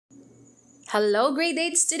Hello grade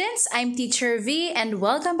 8 students, I'm Teacher V and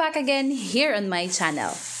welcome back again here on my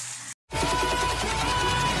channel.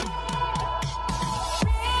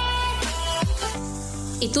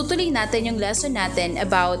 Itutuloy natin yung lesson natin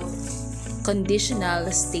about conditional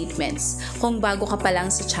statements. Kung bago ka pa lang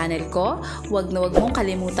sa channel ko, wag mong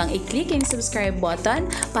kalimutang i-click yung subscribe button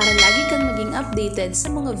para lagi kang maging updated sa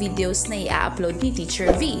mga videos na i-upload ni Teacher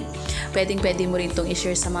V. Pwede mo rin itong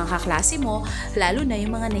i-share sa mga kaklase mo, lalo na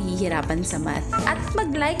yung mga nahihirapan sa math. At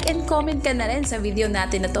mag-like and comment ka na rin sa video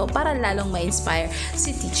natin na to para lalong ma-inspire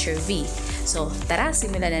si Teacher V. So, tara,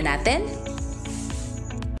 simulan na natin.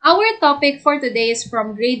 Our topic for today is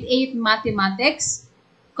from grade 8 mathematics,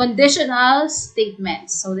 conditional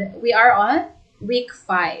statements. So we are on week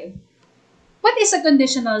 5. What is a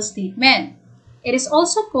conditional statement? It is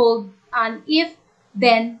also called an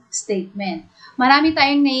if-then statement. Marami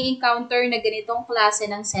tayong nai-encounter na ganitong klase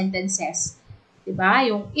ng sentences. Diba?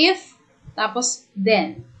 Yung if, tapos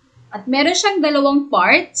then. At meron siyang dalawang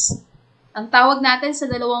parts. Ang tawag natin sa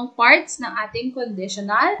dalawang parts ng ating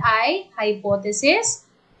conditional ay hypothesis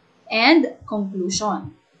and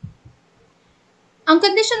conclusion. Ang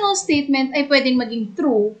conditional statement ay pwedeng maging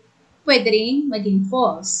true, pwede rin maging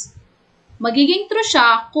false. Magiging true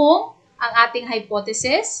siya kung ang ating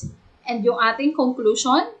hypothesis and yung ating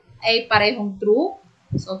conclusion ay parehong true.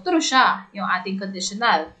 So, true siya, yung ating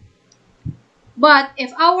conditional. But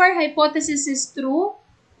if our hypothesis is true,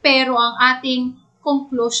 pero ang ating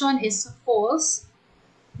conclusion is false,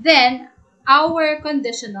 then our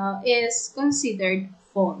conditional is considered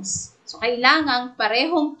false. So, kailangang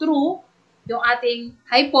parehong true yung ating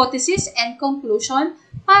hypothesis and conclusion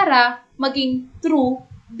para maging true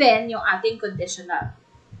then yung ating conditional.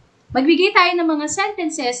 Magbigay tayo ng mga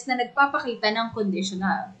sentences na nagpapakita ng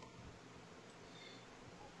conditional.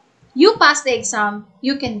 You pass the exam,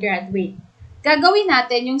 you can graduate. Gagawin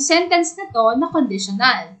natin yung sentence na to na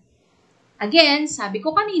conditional. Again, sabi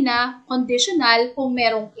ko kanina, conditional kung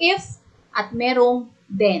merong if at merong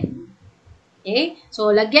then. Okay? So,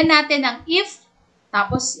 lagyan natin ng if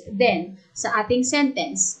tapos then sa ating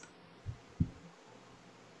sentence.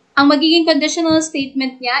 Ang magiging conditional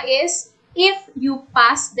statement niya is, if you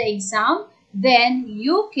pass the exam, then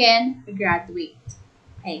you can graduate.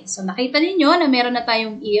 Okay, so nakita ninyo na meron na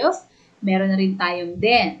tayong if, meron na rin tayong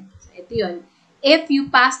then. So ito yun. If you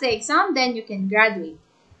pass the exam, then you can graduate.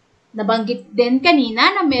 Nabanggit din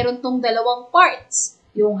kanina na meron tong dalawang parts,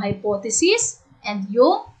 yung hypothesis and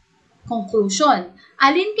yung conclusion.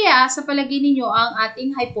 Alin kaya sa palagay ninyo ang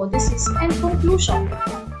ating hypothesis and conclusion?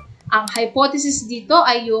 Ang hypothesis dito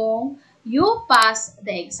ay yung you pass the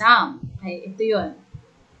exam. Ay, ito yun.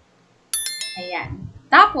 Ayan.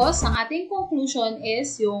 Tapos, ang ating conclusion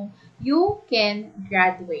is yung you can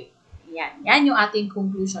graduate. Ayan. Yan yung ating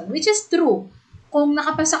conclusion, which is true. Kung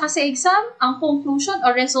nakapasa ka sa exam, ang conclusion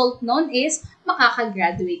or result nun is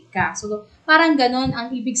makakagraduate ka. So, parang ganun ang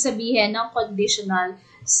ibig sabihin ng conditional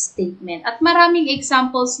statement. At maraming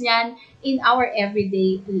examples niyan in our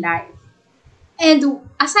everyday life. And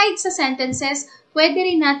aside sa sentences, pwede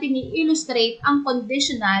rin natin i-illustrate ang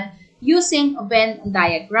conditional using Venn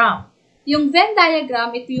diagram. Yung Venn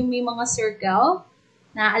diagram, ito yung may mga circle.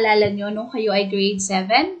 Naaalala nyo nung kayo ay grade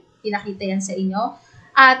 7. Pinakita yan sa inyo.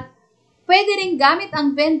 At pwede rin gamit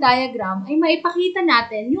ang Venn diagram ay maipakita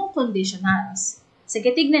natin yung conditionals.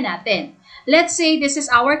 Sige, tignan natin. Let's say this is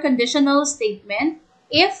our conditional statement.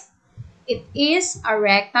 If it is a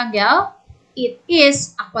rectangle, it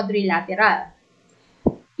is a quadrilateral.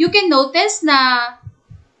 You can notice na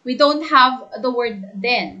we don't have the word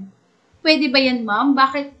then. Pwede ba yan, ma'am?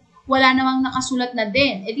 Bakit wala namang nakasulat na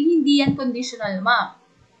then? E di hindi yan conditional, ma'am.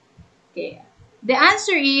 Okay. The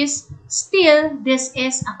answer is, still, this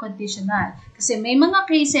is a conditional. Kasi may mga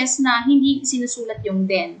cases na hindi sinusulat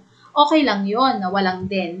yung then. Okay lang yon na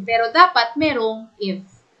walang then. Pero dapat merong if.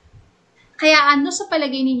 Kaya ano sa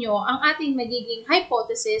palagay ninyo ang ating magiging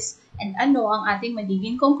hypothesis and ano ang ating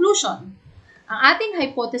magiging conclusion? Ang ating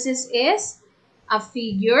hypothesis is, a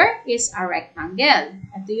figure is a rectangle.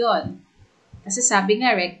 Ito yun. Kasi sabi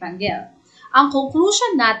nga rectangle. Ang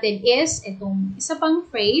conclusion natin is, itong isa pang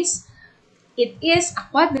phrase, it is a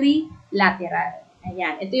quadrilateral.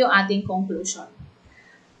 Ayan, ito yung ating conclusion.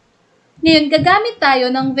 Ngayon, gagamit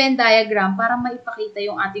tayo ng Venn diagram para maipakita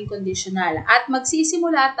yung ating conditional at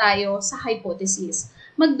magsisimula tayo sa hypothesis.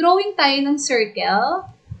 Mag-drawing tayo ng circle,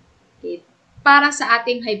 okay, para sa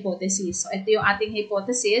ating hypothesis. So, ito yung ating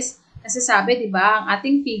hypothesis kasi sabi, di ba, ang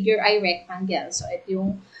ating figure ay rectangle. So, ito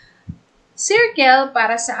yung circle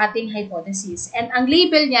para sa ating hypothesis. And ang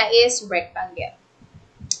label niya is rectangle.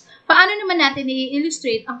 Paano naman natin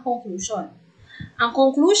i-illustrate ang conclusion? Ang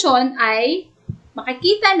conclusion ay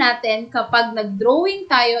makikita natin kapag nag-drawing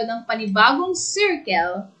tayo ng panibagong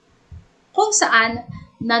circle kung saan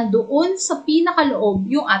nandoon sa pinakaloob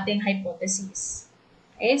yung ating hypothesis.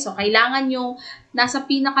 Okay, so kailangan yung nasa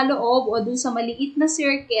pinakaloob o dun sa maliit na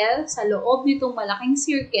circle, sa loob nitong malaking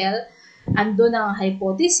circle, andun ang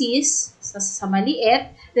hypothesis sa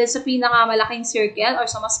maliit, then sa pinakamalaking circle or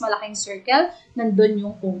sa mas malaking circle, nandun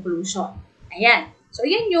yung conclusion. Ayan. So,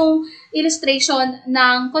 yan yung illustration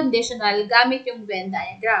ng conditional gamit yung Venn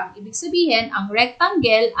diagram. Ibig sabihin, ang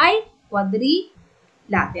rectangle ay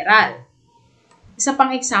quadrilateral. Isa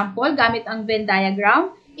pang example, gamit ang Venn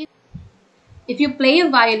diagram, if you play a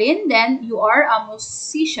violin, then you are a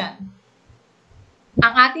musician.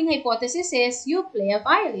 Ang ating hypothesis is you play a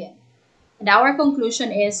violin. And our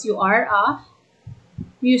conclusion is you are a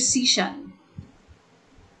musician.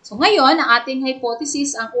 So ngayon, ang ating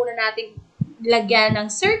hypothesis, ang una nating lagyan ng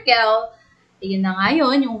circle, yun na nga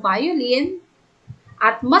yun, yung violin.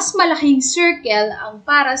 At mas malaking circle ang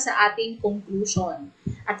para sa ating conclusion.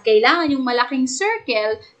 At kailangan yung malaking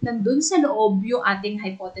circle nandun sa loob yung ating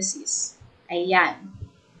hypothesis. Ayan.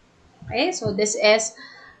 Okay, so this is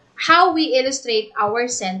how we illustrate our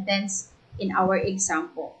sentence in our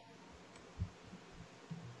example.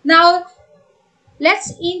 Now,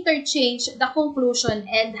 let's interchange the conclusion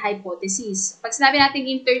and hypothesis. Pag sinabi natin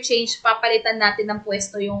interchange, papalitan natin ng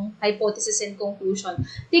pwesto yung hypothesis and conclusion.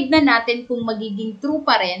 Tignan natin kung magiging true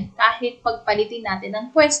pa rin kahit pagpalitin natin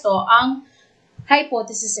ng pwesto ang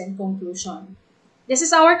hypothesis and conclusion. This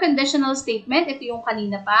is our conditional statement. Ito yung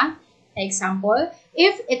kanina pa. Example,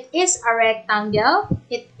 if it is a rectangle,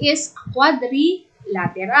 it is a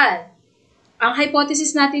quadrilateral. Ang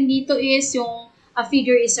hypothesis natin dito is yung a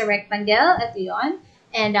figure is a rectangle, ito yun.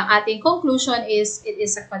 And ang ating conclusion is it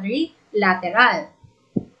is a quadrilateral.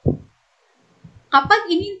 Kapag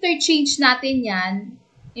in-interchange natin yan,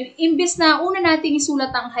 imbes na una nating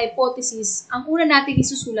isulat ang hypothesis, ang una nating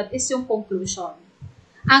isusulat is yung conclusion.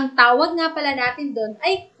 Ang tawag nga pala natin doon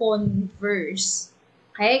ay converse.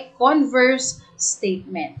 Okay? Converse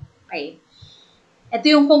statement. Okay? Ito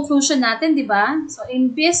yung conclusion natin, di ba? So,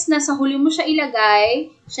 imbes na sa huli mo siya ilagay,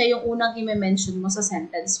 siya yung unang i-mention mo sa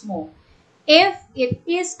sentence mo. If it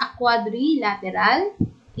is a quadrilateral,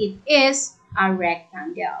 it is a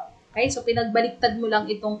rectangle. Okay? So, pinagbaliktad mo lang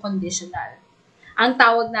itong conditional. Ang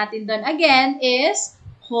tawag natin doon, again, is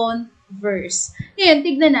converse. Ngayon,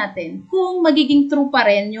 tignan natin kung magiging true pa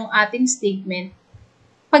rin yung ating statement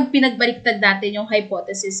pag pinagbaliktad natin yung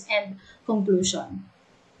hypothesis and conclusion.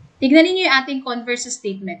 Tignan niyo yung ating converse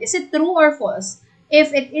statement. Is it true or false?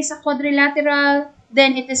 If it is a quadrilateral,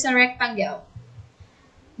 then it is a rectangle.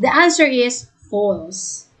 The answer is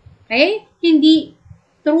false. Okay? Hindi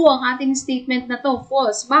true ang ating statement na to.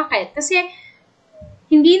 False. Bakit? Kasi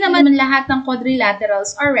hindi naman lahat ng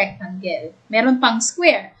quadrilaterals are rectangle. Meron pang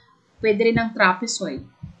square. Pwede rin ng trapezoid.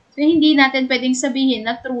 So, hindi natin pwedeng sabihin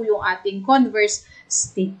na true yung ating converse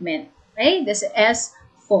statement. Okay? This is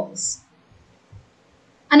false.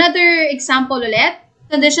 Another example ulit,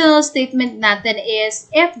 conditional statement natin is,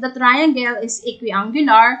 if the triangle is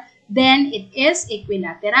equiangular, then it is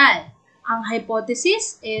equilateral. Ang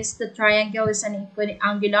hypothesis is the triangle is an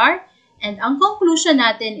equiangular, and ang conclusion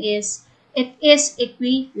natin is, it is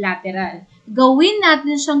equilateral. Gawin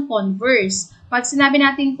natin siyang converse. Pag sinabi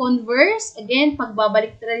natin converse, again,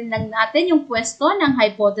 pagbabalik rin lang natin yung pwesto ng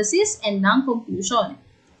hypothesis and ng conclusion.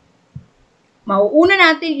 Mauuna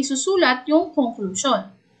natin isusulat yung conclusion.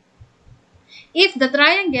 If the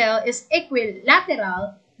triangle is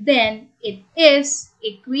equilateral, then it is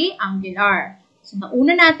equiangular. So,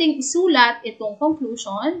 nauna natin isulat itong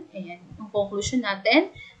conclusion. Ayan, yung conclusion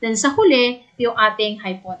natin. Then, sa huli, yung ating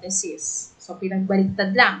hypothesis. So,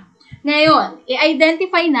 pinagbaliktad lang. Ngayon,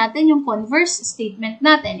 i-identify natin yung converse statement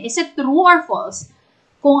natin. Is it true or false?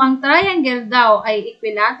 Kung ang triangle daw ay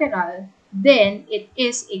equilateral, then it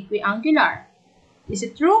is equiangular. Is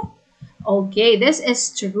it true? Okay, this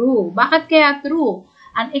is true. Bakit kaya true?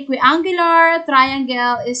 An equiangular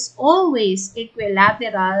triangle is always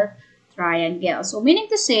equilateral triangle. So, meaning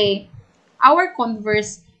to say, our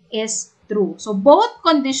converse is true. So, both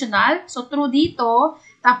conditional, so true dito,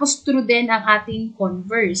 tapos true din ang ating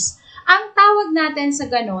converse. Ang tawag natin sa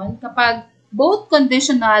ganon, kapag both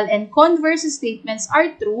conditional and converse statements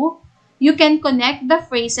are true, you can connect the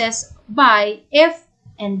phrases by if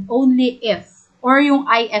and only if, or yung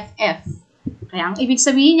IFF. Kaya ang ibig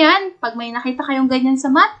sabihin yan, pag may nakita kayong ganyan sa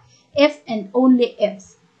math, if and only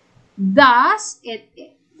if. Thus, it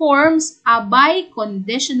forms a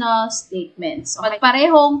biconditional statement. So,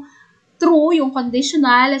 parehong true yung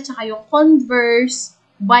conditional at saka yung converse,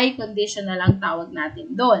 biconditional ang tawag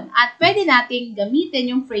natin doon. At pwede nating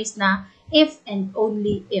gamitin yung phrase na if and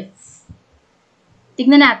only if.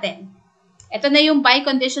 Tignan natin. Ito na yung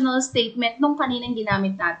biconditional statement nung kaninang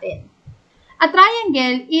ginamit natin. A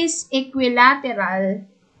triangle is equilateral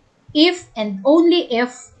if and only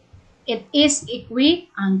if it is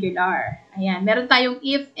equiangular. Ayan, meron tayong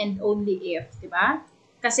if and only if, di ba?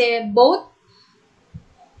 Kasi both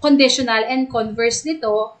conditional and converse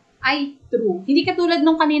nito ay true. Hindi katulad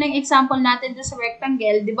nung kaninang example natin doon sa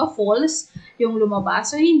rectangle, di ba false yung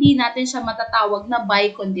lumabas. So, hindi natin siya matatawag na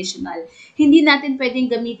biconditional. Hindi natin pwedeng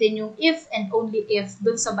gamitin yung if and only if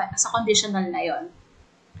doon sa conditional na yon.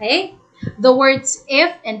 Okay? The words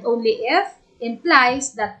if and only if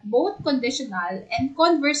implies that both conditional and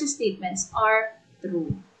converse statements are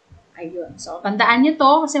true. Ayun. So, tandaan nyo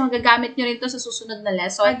to kasi magagamit nyo rin to sa susunod na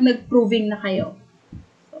lesson at nag-proving na kayo.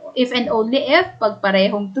 So, if and only if, pag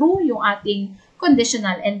parehong true yung ating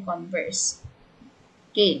conditional and converse.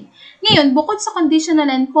 Okay. Ngayon, bukod sa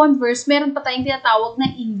conditional and converse, meron pa tayong tinatawag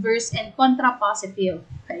na inverse and contrapositive.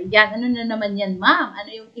 Okay, yan. Ano na naman yan, ma'am? Ano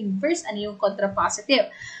yung inverse? Ano yung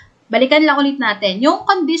contrapositive? Balikan lang ulit natin. Yung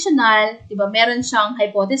conditional, di ba, meron siyang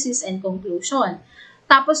hypothesis and conclusion.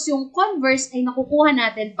 Tapos yung converse ay nakukuha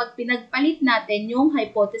natin pag pinagpalit natin yung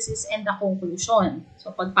hypothesis and the conclusion.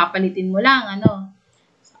 So, pagpapalitin mo lang, ano.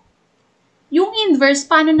 Yung inverse,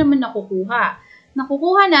 paano naman nakukuha?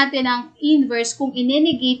 Nakukuha natin ang inverse kung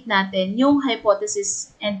inenegate natin yung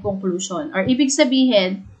hypothesis and conclusion. Or ibig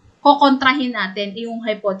sabihin, kokontrahin natin yung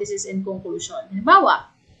hypothesis and conclusion.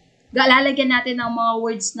 Halimbawa, lalagyan natin ng mga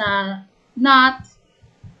words na not,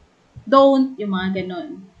 don't, yung mga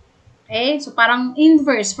ganun. Okay? So, parang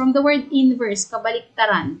inverse. From the word inverse,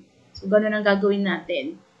 kabaliktaran. So, ganun ang gagawin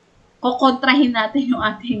natin. Kokontrahin natin yung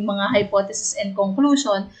ating mga hypothesis and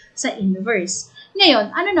conclusion sa inverse.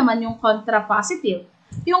 Ngayon, ano naman yung contrapositive?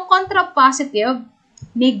 Yung contrapositive,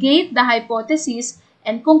 negate the hypothesis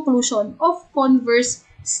and conclusion of converse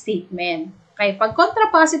statement. Okay? Pag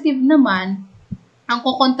contrapositive naman, ang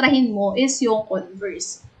kukontrahin mo is yung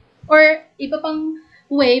converse. Or, iba pang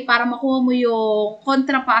way para makuha mo yung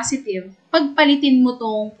contrapositive, pagpalitin mo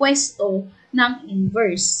tong pwesto ng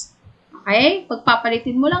inverse. Okay?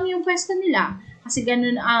 Pagpapalitin mo lang yung pwesto nila. Kasi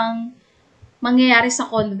ganun ang mangyayari sa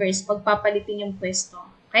converse, pagpapalitin yung pwesto.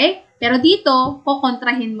 Okay? Pero dito,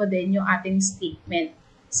 kukontrahin mo din yung ating statement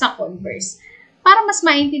sa converse. Para mas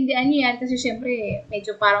maintindihan nyo yan, kasi syempre,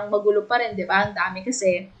 medyo parang magulo pa rin, di ba? Ang dami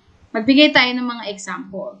kasi. Magbigay tayo ng mga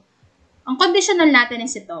example. Ang conditional natin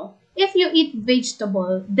is ito. If you eat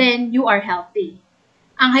vegetable, then you are healthy.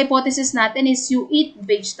 Ang hypothesis natin is you eat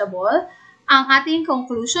vegetable. Ang ating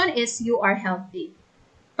conclusion is you are healthy.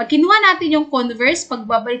 Pag kinuha natin yung converse,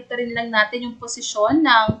 pagbabalik rin lang natin yung posisyon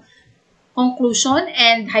ng conclusion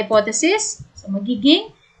and hypothesis. So,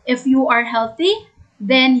 magiging, if you are healthy,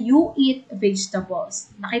 then you eat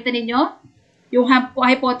vegetables. Nakita ninyo? Yung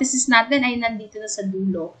hypothesis natin ay nandito na sa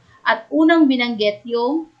dulo. At unang binanggit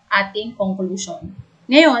yung ating conclusion.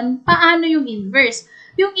 Ngayon, paano yung inverse?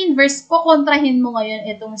 Yung inverse, kukontrahin mo ngayon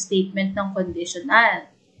itong statement ng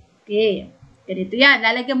conditional. Okay. Ganito yan.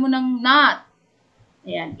 Lalagyan mo ng not.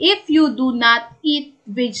 Ayan. If you do not eat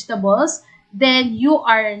vegetables, then you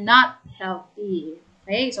are not healthy.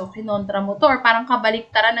 Okay? So, kinontra mo to or parang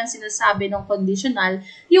kabaliktaran ng sinasabi ng conditional,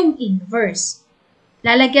 yung inverse.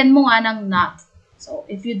 Lalagyan mo nga ng not. So,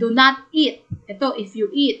 if you do not eat, ito, if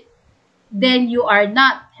you eat, then you are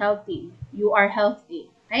not healthy. You are healthy.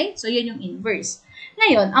 Okay? So, yan yung inverse.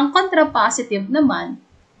 Ngayon, ang contrapositive naman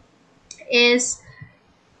is,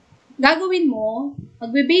 gagawin mo,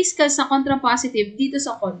 magbe-base ka sa contrapositive dito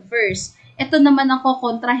sa converse. Ito naman ang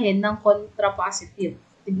kukontrahin ng contrapositive.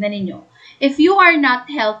 Tignan ninyo. If you are not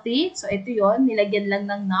healthy, so ito yon, nilagyan lang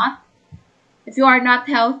ng not. If you are not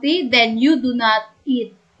healthy, then you do not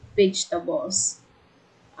eat vegetables.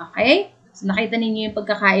 Okay? So, nakita ninyo yung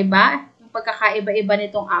pagkakaiba? Pagkakaiba-iba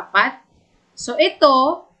nitong apat. So,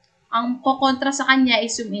 ito, ang kukontra sa kanya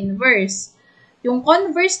is yung inverse. Yung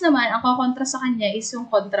converse naman, ang kukontra sa kanya is yung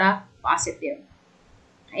contrapositive.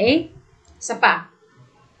 Okay? Isa pa.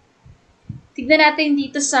 Tignan natin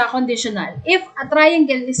dito sa conditional. If a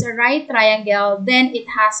triangle is a right triangle, then it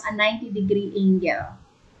has a 90-degree angle.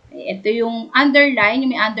 Okay? Ito yung underline,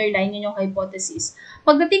 yung may underline, yun yung hypothesis.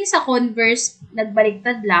 Pagdating sa converse,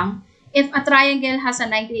 nagbaliktad lang. If a triangle has a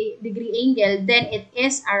 90-degree angle, then it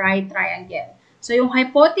is a right triangle. So, yung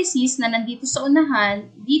hypothesis na nandito sa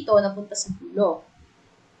unahan, dito napunta sa dulo.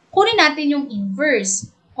 Kunin natin yung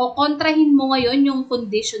inverse. Kukontrahin mo ngayon yung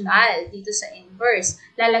conditional dito sa inverse.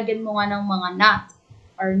 Lalagyan mo nga ng mga not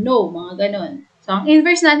or no, mga ganun. So, ang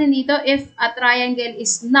inverse natin dito, if a triangle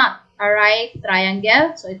is not a right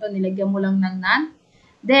triangle. So, ito, nilagyan mo lang ng not.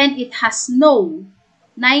 Then, it has no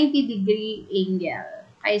 90-degree angle.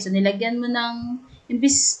 Okay, so nilagyan mo ng,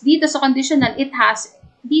 imbis dito sa conditional, it has,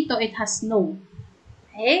 dito, it has no.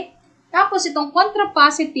 Okay? Tapos, itong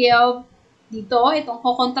contrapositive, dito, itong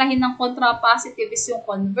kukontrahin ng contrapositive is yung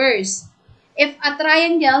converse. If a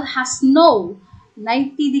triangle has no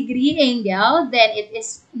 90-degree angle, then it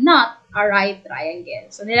is not a right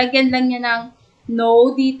triangle. So, nilagyan lang niya ng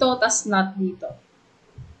no dito, tas not dito.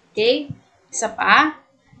 Okay? Isa pa.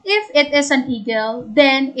 If it is an eagle,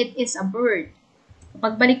 then it is a bird.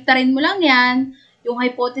 Kapag baliktarin mo lang yan, yung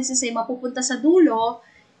hypothesis ay mapupunta sa dulo.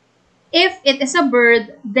 If it is a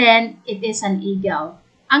bird, then it is an eagle.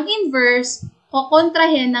 Ang inverse,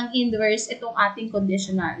 kukontrahin ng inverse itong ating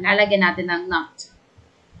conditional. Lalagyan natin ng not.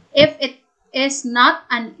 If it is not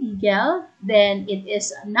an eagle, then it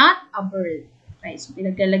is not a bird. Okay, so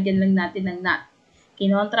pinaglalagyan lang natin ng not.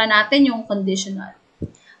 Kinontra natin yung conditional.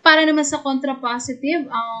 Para naman sa contrapositive,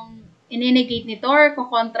 ang ininegate nito or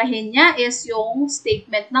kukontrahin niya is yung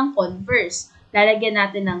statement ng converse. Lalagyan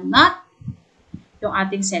natin ng not yung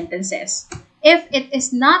ating sentences. If it is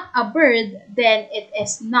not a bird, then it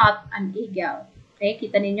is not an eagle. Okay,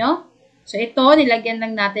 kita ninyo? So, ito, nilagyan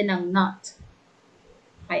lang natin ng not.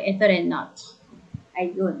 Okay, ito rin not.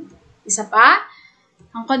 Ayun. Isa pa,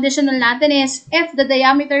 ang conditional natin is, if the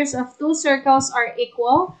diameters of two circles are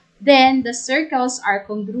equal, then the circles are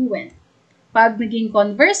congruent. Pag naging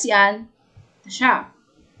converse yan, ito siya.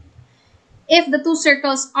 If the two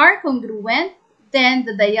circles are congruent, then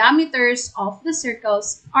the diameters of the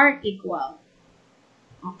circles are equal.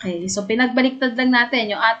 Okay, so pinagbaliktad lang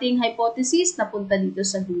natin yung ating hypothesis na punta dito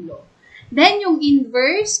sa dulo. Then, yung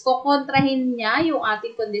inverse, kukontrahin niya yung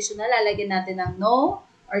ating conditional. Lalagyan natin ng no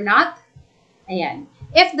or not. Ayan.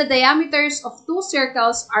 If the diameters of two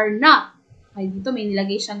circles are not, okay, dito may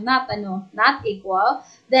nilagay siyang not, not equal,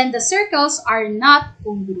 then the circles are not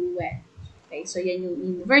congruent. Okay, so yan yung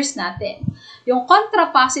inverse natin. Yung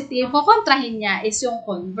contrapositive, kukontrahin niya is yung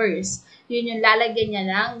converse. Yun yung lalagyan niya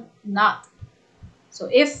ng not. So,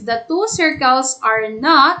 if the two circles are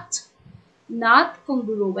not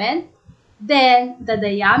congruent, then the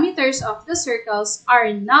diameters of the circles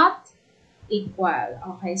are not equal.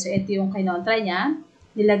 Okay, so ito yung kinontra niya.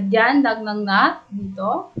 Nilagyan lang ng not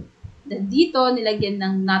dito. Then dito, nilagyan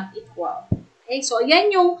ng not equal. Okay, so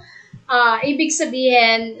yan yung ibig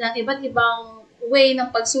sabihin ng iba't ibang way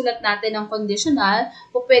ng pagsulat natin ng conditional.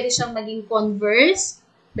 O pwede siyang maging converse,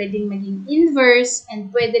 pwedeng maging inverse, and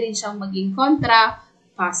pwede rin siyang maging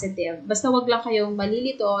contrapositive. Basta wag lang kayong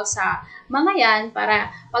malilito sa mga yan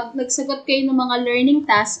para pag nagsagot kayo ng mga learning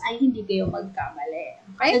tasks ay hindi kayo magkamali.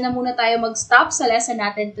 Okay? So na muna tayo mag-stop sa lesson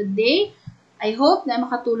natin today. I hope na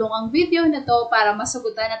makatulong ang video na to para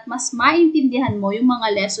masagutan at mas maintindihan mo yung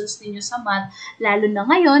mga lessons ninyo sa math, lalo na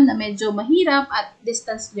ngayon na medyo mahirap at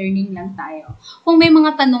distance learning lang tayo. Kung may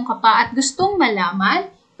mga tanong ka pa at gustong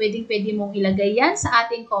malaman, pwedeng-pwede mong ilagay yan sa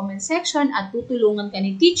ating comment section at tutulungan ka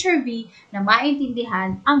ni Teacher V na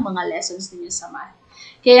maintindihan ang mga lessons ninyo sa math.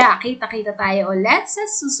 Kaya kita-kita tayo ulit sa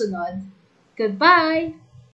susunod. Goodbye!